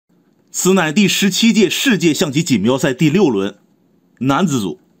此乃第17届世界象棋锦标赛第6轮，男子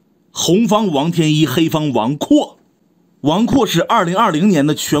组，红方王天一，黑方王廓。王廓是2020年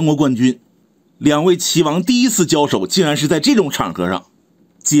的全国冠军，两位棋王第一次交手竟然是在这种场合上，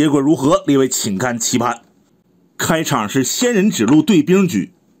结果如何？列位请看棋盘。开场是仙人指路对兵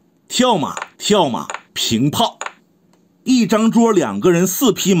局，跳马跳马平炮，一张桌2个人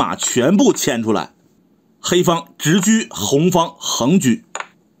4匹马全部牵出来，黑方直车，红方横车。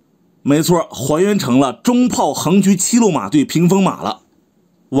没错，还原成了中炮横车7路马对屏风马了。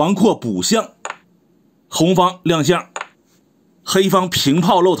王廓补象，红方亮相，黑方平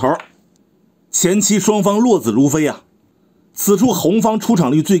炮露头，前期双方落子如飞啊。此处红方出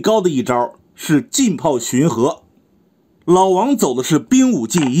场率最高的一招是进炮巡河，老王走的是兵5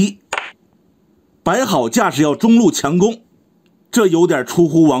进1，摆好架势要中路强攻，这有点出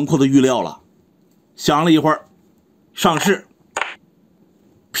乎王廓的预料了。想了一会儿，上士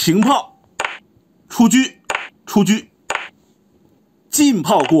平炮出车出车，进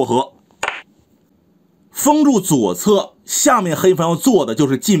炮过河，封住左侧，下面黑方要做的就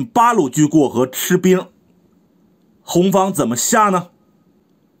是进8路车过河吃兵。红方怎么下呢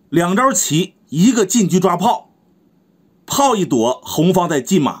？2招棋，一个进车抓炮，炮一躲，红方再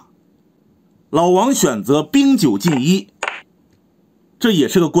进马。老王选择兵9进1，这也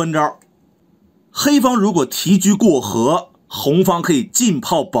是个关招。黑方如果提车过河，红方可以进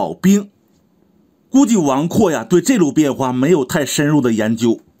炮保兵。估计王廓呀对这路变化没有太深入的研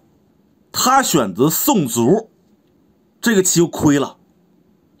究，他选择送卒，这个棋就亏了。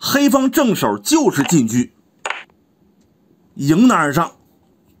黑方正手就是进车，迎难而上。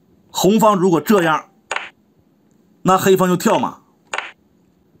红方如果这样，那黑方就跳马，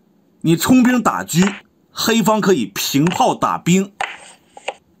你冲兵打车，黑方可以平炮打兵，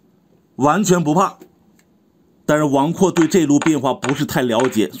完全不怕。但是王廓对这路变化不是太了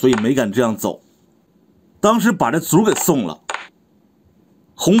解，所以没敢这样走。当时把这卒给送了，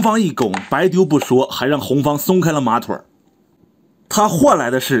红方一拱，白丢不说，还让红方松开了马腿。他换来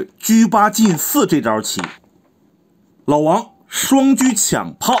的是车8进4这招棋。老王双车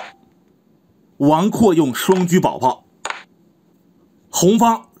抢炮，王廓用双车保炮。红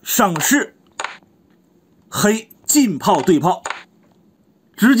方上士，黑进炮对炮，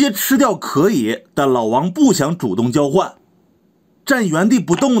直接吃掉可以，但老王不想主动交换，站原地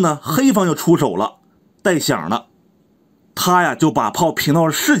不动呢，黑方又出手了，带响了，他呀就把炮平到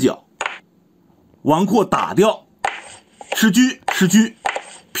了士角。王廓打掉，吃车吃车，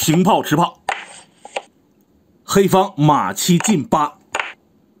平炮吃炮。黑方马7进8，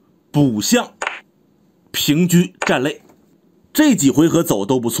补象平车站肋，这几回合走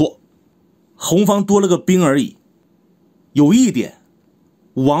都不错，红方多了个兵而已。有一点，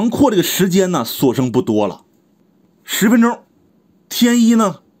王廓这个时间呢所剩不多了，10分钟，天一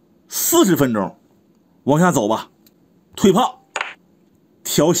呢40分钟。往下走吧，退炮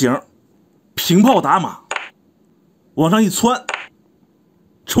调形，平炮打马，往上一窜，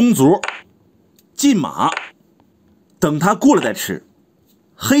冲卒进马，等他过来再吃。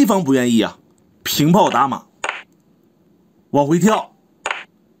黑方不愿意啊，平炮打马，往回跳，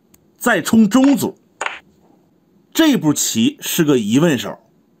再冲中卒。这步棋是个疑问手，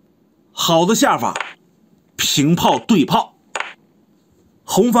好的下法平炮对炮，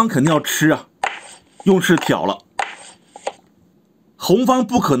红方肯定要吃啊，用士挑了，红方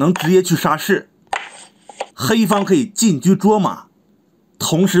不可能直接去杀士，黑方可以进车捉马，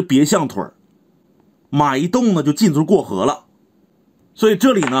同时别象腿，马一动呢就进卒过河了。所以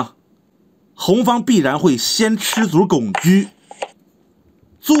这里呢，红方必然会先吃卒拱车，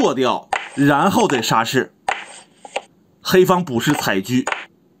做掉，然后再杀士。黑方补士踩车，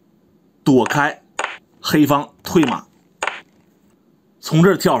躲开，黑方退马，从这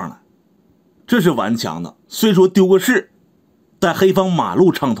儿跳上来，这是顽强的。虽说丢个士，但黑方马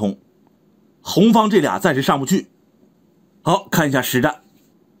路畅通，红方这俩暂时上不去。好，看一下实战。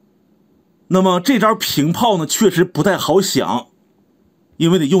那么这招平炮呢确实不太好想，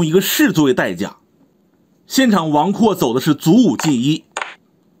因为得用一个士作为代价。现场王廓走的是卒5进1，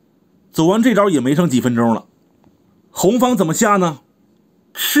走完这招也没剩几分钟了。红方怎么下呢？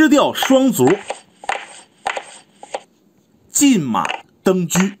吃掉双卒，进马登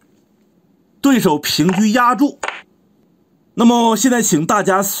车，对手平车压住。那么现在请大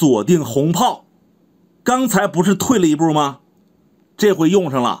家锁定红炮，刚才不是退了一步吗？这回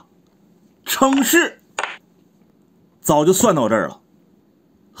用上了称士，早就算到这儿了。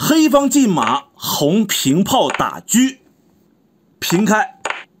黑方进马，红平炮打车，平开，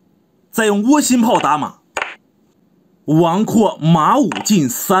再用窝心炮打马。王廓马5进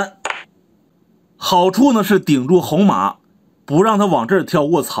3，好处呢是顶住红马，不让他往这儿跳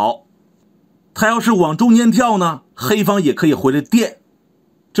卧槽，他要是往中间跳呢，黑方也可以回来垫，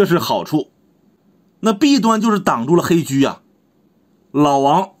这是好处。那弊端就是挡住了黑车啊，老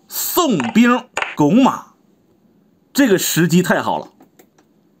王送兵拱马，这个时机太好了，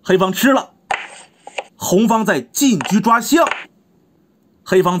黑方吃了，红方在进车抓象，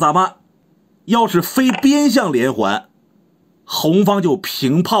黑方咋办？要是飞边象连环，红方就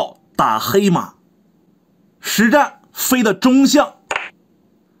平炮打黑马，实战飞的中象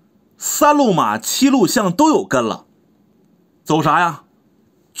，3路马7路象都有跟了，走啥呀？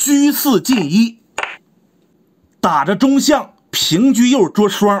车4进1，打着中象平车又是捉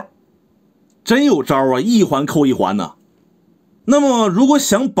双，真有招啊，一环扣一环呢。那么如果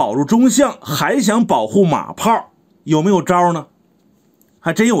想保住中象，还想保护马炮，有没有招呢？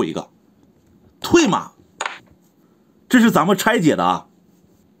还真有一个，退马。这是咱们拆解的啊，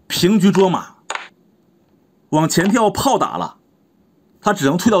平车捉马，往前跳炮打了，他只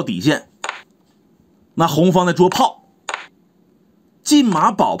能退到底线。那红方在捉炮，进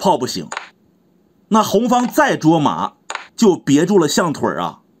马保炮不行，那红方再捉马就别住了象腿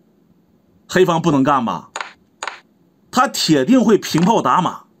啊，黑方不能干吧？他铁定会平炮打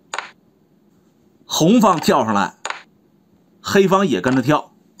马。红方跳上来，黑方也跟着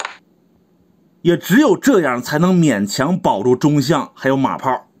跳，也只有这样才能勉强保住中象还有马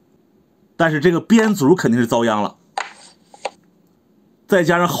炮，但是这个边卒肯定是遭殃了。再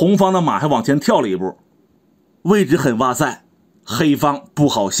加上红方的马还往前跳了一步，位置很哇塞，黑方不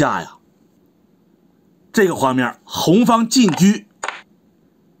好下呀。这个画面，红方进车，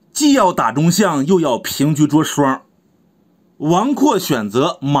既要打中象又要平车捉双，王廓选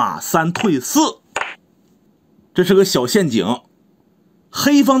择马3退4，这是个小陷阱。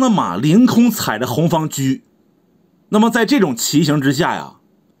黑方的马凌空踩着红方车，那么在这种棋形之下呀，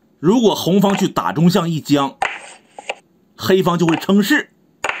如果红方去打中象一将，黑方就会称势，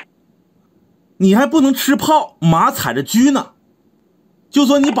你还不能吃炮，马踩着车呢，就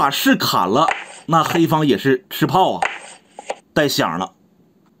算你把士砍了，那黑方也是吃炮啊，带响了。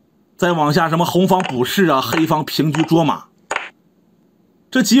再往下什么红方补士啊，黑方平车捉马，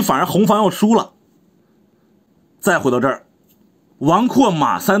这棋反而红方要输了。再回到这儿，王廓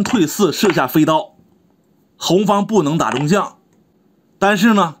马3退4射下飞刀，红方不能打中象，但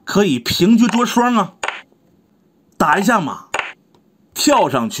是呢可以平车捉双啊，打一下马跳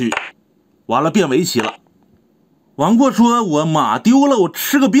上去，完了变围棋了。王廓说我马丢了，我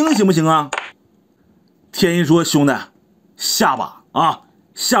吃个兵行不行啊？天一说兄弟，下把啊，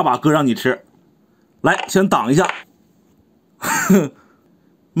下把哥让你吃，来先挡一下。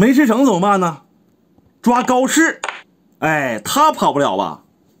没吃成怎么办呢？抓高士，哎，他跑不了吧？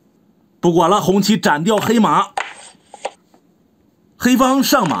不管了，红旗斩掉黑马，黑方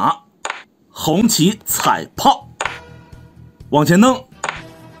上马，红旗踩炮，往前弄，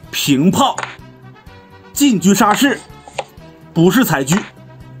平炮，进车杀士，补士踩车，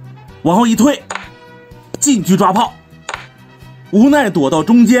往后一退，进车抓炮，无奈躲到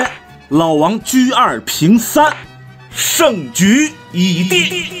中间，老王车2平3，胜局已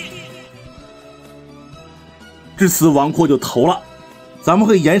定。至此王廓就投了。咱们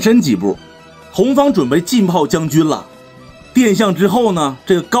可以延伸几步，红方准备进炮将军了，垫象之后呢，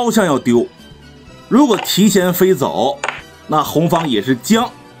这个高象要丢，如果提前飞走，那红方也是将。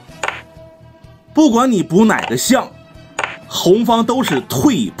不管你补哪个象，红方都是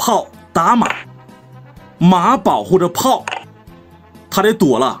退炮打马，马保护着炮，他得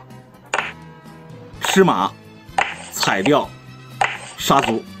躲了，吃马踩掉杀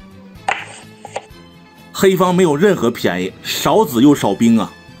卒。黑方没有任何便宜，少子又少兵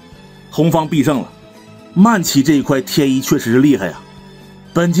啊，红方必胜了。慢棋这一块天一确实是厉害呀。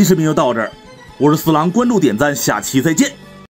本期视频就到这儿，我是四郎，关注点赞，下期再见。